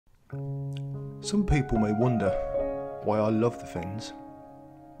Some people may wonder why I love the Fens.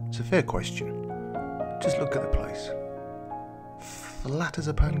 It's a fair question. Just look at the place. Flat as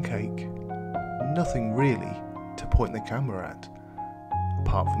a pancake. Nothing really to point the camera at,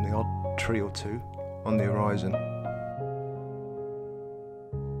 apart from the odd tree or two on the horizon.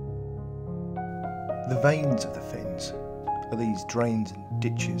 The veins of the Fens are these drains and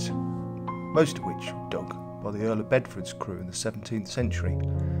ditches, most of which were dug by the Earl of Bedford's crew in the 17th century,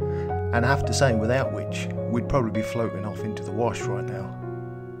 and I have to say without which we'd probably be floating off into the wash right now.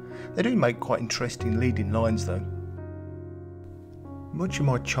 They do make quite interesting leading lines though. Much of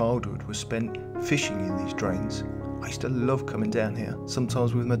my childhood was spent fishing in these drains. I used to love coming down here,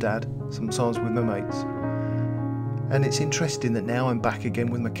 sometimes with my dad, sometimes with my mates. And it's interesting that now I'm back again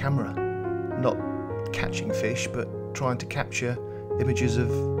with my camera, not catching fish, but trying to capture images of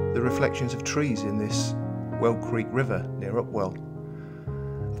the reflections of trees in this Well Creek River near Upwell.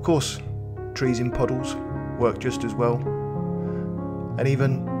 Of course, trees in puddles work just as well, and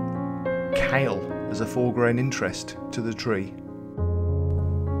even kale as a foreground interest to the tree.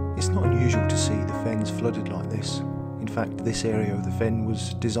 It's not unusual to see the Fens flooded like this. In fact, this area of the Fen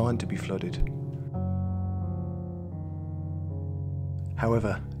was designed to be flooded.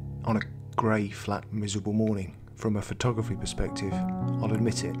 However, on a grey, flat, miserable morning, from a photography perspective, I'll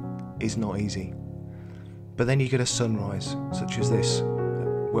admit it, is not easy. But then you get a sunrise, such as this, at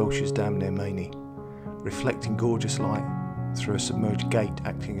Welsh's Dam near Maney, reflecting gorgeous light through a submerged gate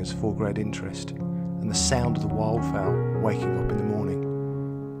acting as foreground interest, and the sound of the wildfowl waking up in the morning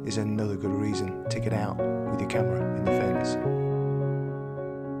is another good reason to get out with your camera in the Fens.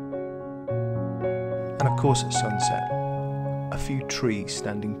 And of course at sunset, a few trees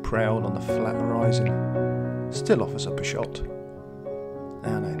standing proud on the flat horizon still offers up a shot.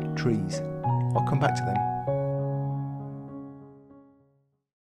 Now no, trees. I'll come back to them.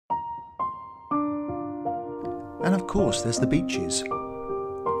 And of course there's the beaches.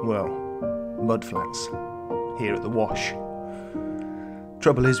 Well, mudflats here at the Wash.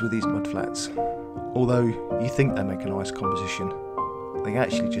 Trouble is with these mudflats, although you think they make a nice composition, they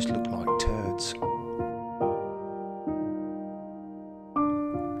actually just look like turds.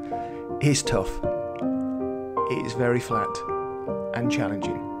 It is tough. It is very flat and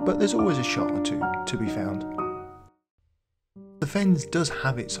challenging, but there's always a shot or two to be found. The Fens does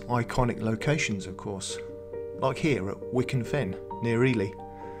have its iconic locations, of course, like here at Wicken Fen near Ely,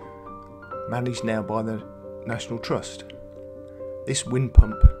 managed now by the National Trust. This wind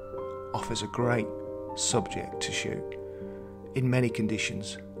pump offers a great subject to shoot in many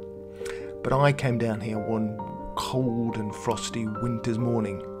conditions, but I came down here one cold and frosty winter's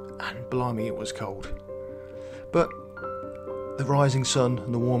morning and blimey it was cold. But the rising sun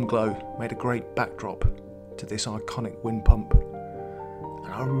and the warm glow made a great backdrop to this iconic wind pump,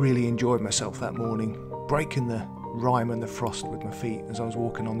 and I really enjoyed myself that morning, breaking the rime and the frost with my feet as I was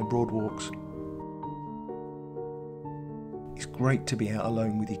walking on the broad walks. It's great to be out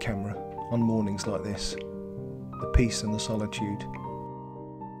alone with your camera on mornings like this, the peace and the solitude.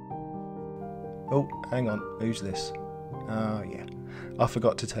 Oh, hang on, who's this? Oh yeah, I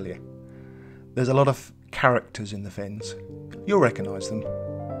forgot to tell you. There's a lot of characters in the Fens. You'll recognise them,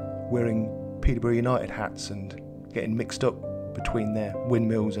 wearing Peterborough United hats and getting mixed up between their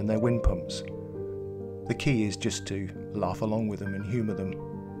windmills and their wind pumps. The key is just to laugh along with them and humour them.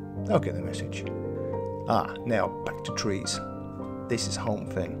 They'll get the message. Now back to trees. This is Home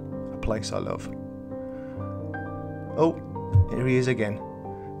Fen, a place I love. Oh, here he is again,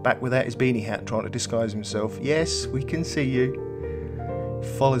 back without his beanie hat trying to disguise himself. Yes, we can see you.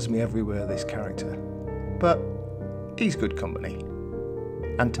 Follows me everywhere, this character. But he's good company.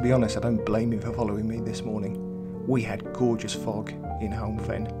 And to be honest, I don't blame him for following me this morning. We had gorgeous fog in Home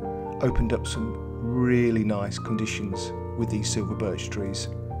Fen, opened up some really nice conditions with these silver birch trees,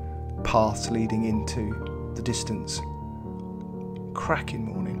 paths leading into the distance. Cracking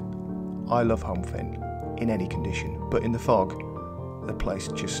morning. I love Home Fen in any condition, but in the fog, the place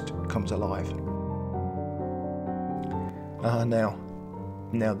just comes alive.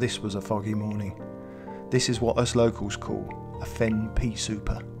 Now this was a foggy morning. This is what us locals call a Fen pea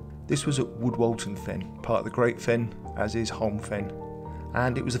super. This was at Woodwalton Fen, part of the Great Fen, as is Home Fen,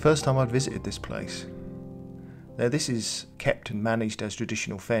 and it was the first time I'd visited this place. Now this is kept and managed as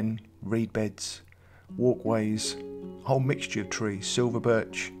traditional Fen, reed beds, walkways, a whole mixture of trees, silver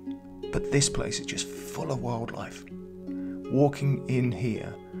birch, but this place is just full of wildlife. Walking in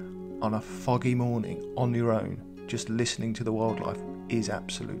here on a foggy morning on your own, just listening to the wildlife, is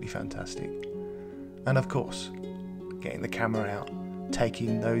absolutely fantastic. And of course, getting the camera out,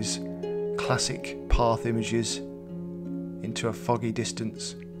 taking those classic path images into a foggy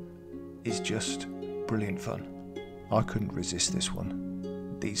distance is just brilliant fun. I couldn't resist this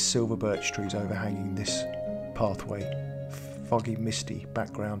one. These silver birch trees overhanging this pathway, foggy, misty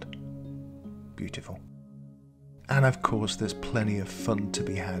background, beautiful. And of course there's plenty of fun to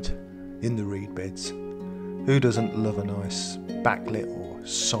be had in the reed beds. Who doesn't love a nice backlit or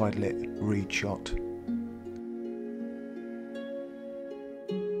side-lit reed shot?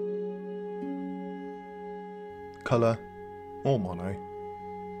 Colour or mono,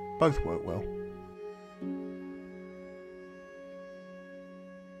 both work well.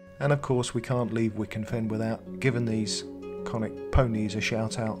 And of course we can't leave Wicken Fen without giving these iconic ponies a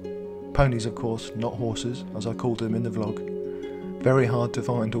shout out. Ponies of course, not horses, as I called them in the vlog. Very hard to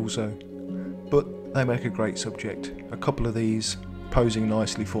find also, but they make a great subject. A couple of these posing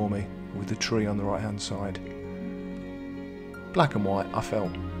nicely for me with the tree on the right hand side. Black and white I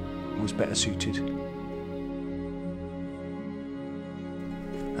felt was better suited.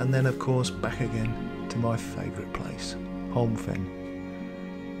 And then of course back again to my favourite place, Holm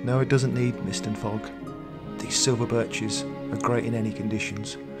Fen. No, it doesn't need mist and fog. These silver birches are great in any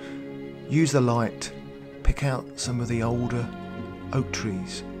conditions. Use the light, pick out some of the older oak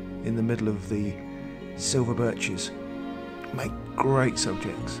trees in the middle of the silver birches. Make great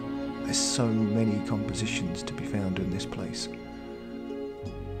subjects. There's so many compositions to be found in this place.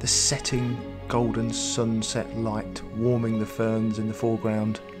 The setting golden sunset light warming the ferns in the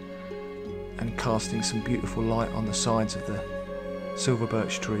foreground and casting some beautiful light on the sides of the silver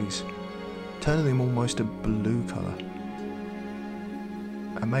birch trees, turning them almost a blue colour.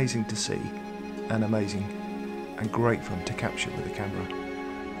 Amazing to see, and amazing and great fun to capture with the camera.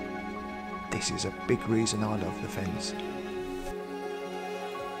 This is a big reason I love the Fens.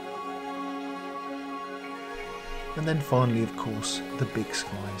 And then finally, of course, the big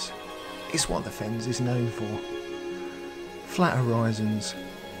skies. It's what the Fens is known for. Flat horizons,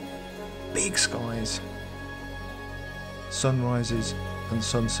 big skies, sunrises and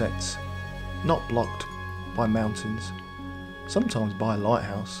sunsets, not blocked by mountains, sometimes by a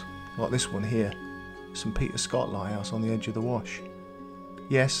lighthouse, like this one here, St Peter Scott Lighthouse on the edge of the Wash.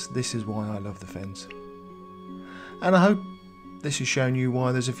 Yes, this is why I love the Fens. And I hope this has shown you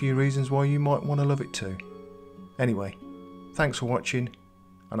why there's a few reasons why you might want to love it too. Anyway, thanks for watching,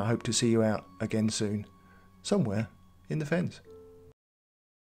 and I hope to see you out again soon, somewhere in the Fens.